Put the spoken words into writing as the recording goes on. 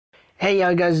Hey,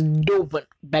 you guys, dope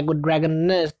back with Dragon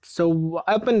Nest. So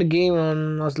I opened the game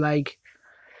and was like,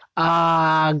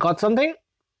 got something.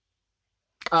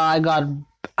 I got,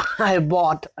 I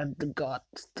bought. God,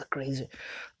 it's crazy.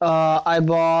 I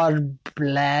bought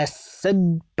Blessed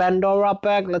Pandora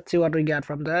pack. Let's see what we get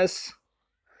from this.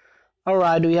 All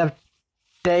right, we have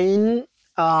 10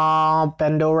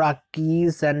 Pandora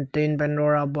keys and 10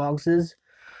 Pandora boxes.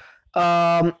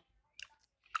 Um,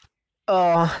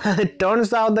 it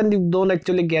turns out that you don't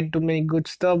actually get too many good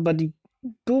stuff, but you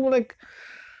do like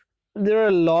there are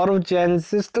a lot of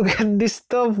chances to get this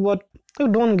stuff, but you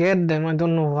don't get them. I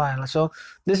don't know why. So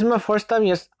this is my first time.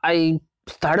 Yes, I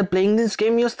started playing this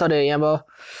game yesterday, yeah,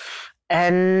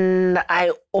 and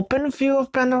I opened a few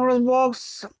of Pandora's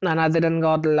box, and I didn't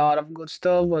got a lot of good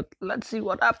stuff. But let's see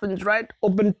what happens. Right?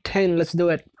 Open 10. Let's do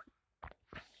it.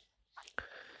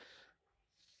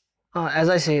 As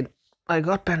I said, I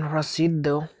got Pandora's seed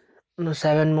though. No,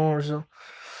 7 more, so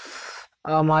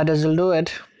might as well do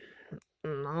it.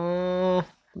 No,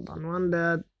 don't want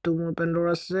that. 2 more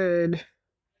Pendora seed.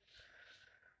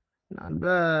 Not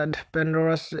bad.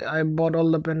 Pendora. I bought all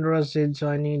the Pendora seeds, so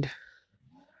I need.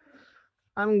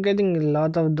 I'm getting a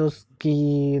lot of those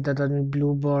key that are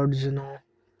bluebirds, you know.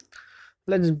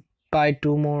 Let's buy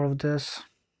 2 more of this.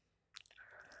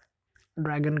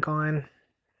 Dragon coin.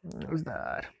 What's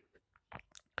that?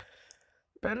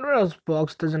 Pandora's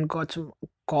box doesn't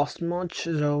cost much,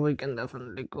 so we can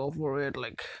definitely go for it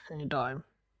like anytime.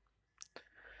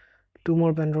 2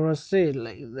 more Pandora seed,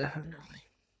 like definitely.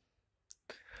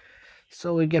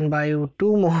 So we can buy you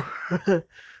 2 more.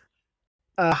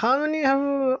 How many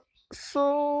have?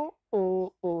 So,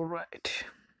 oh, all right.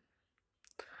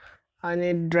 I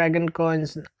need dragon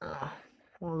coins now.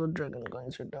 All the dragon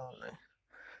coins are down there.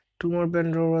 2 more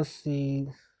Pandora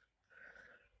seeds.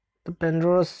 The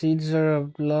Pandora seeds are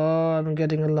a lot. I'm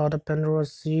getting a lot of Pandora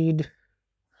seed.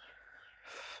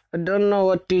 I don't know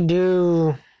what to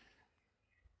do.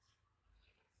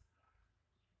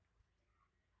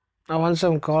 I want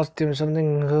some costume,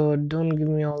 something good. Don't give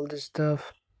me all this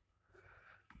stuff.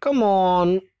 Come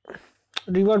on.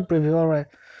 Reward preview, alright.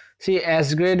 See,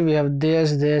 as grade we have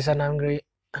this, and I'm great.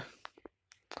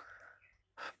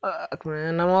 Fuck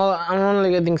man, I'm only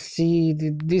getting C.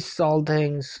 This all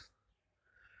things.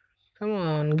 Come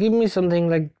on, give me something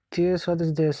like this. What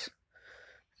is this?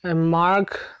 A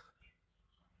mark,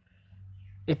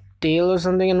 a tail or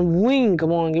something, and wing.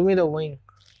 Come on, give me the wing.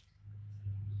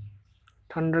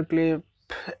 Thunderclip,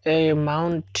 a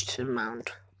mount.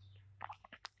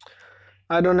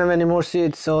 I don't have any more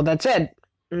seeds, so that's it.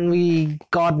 We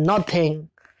got nothing.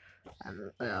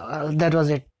 And, that was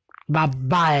it. Bye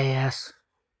bye. Yes.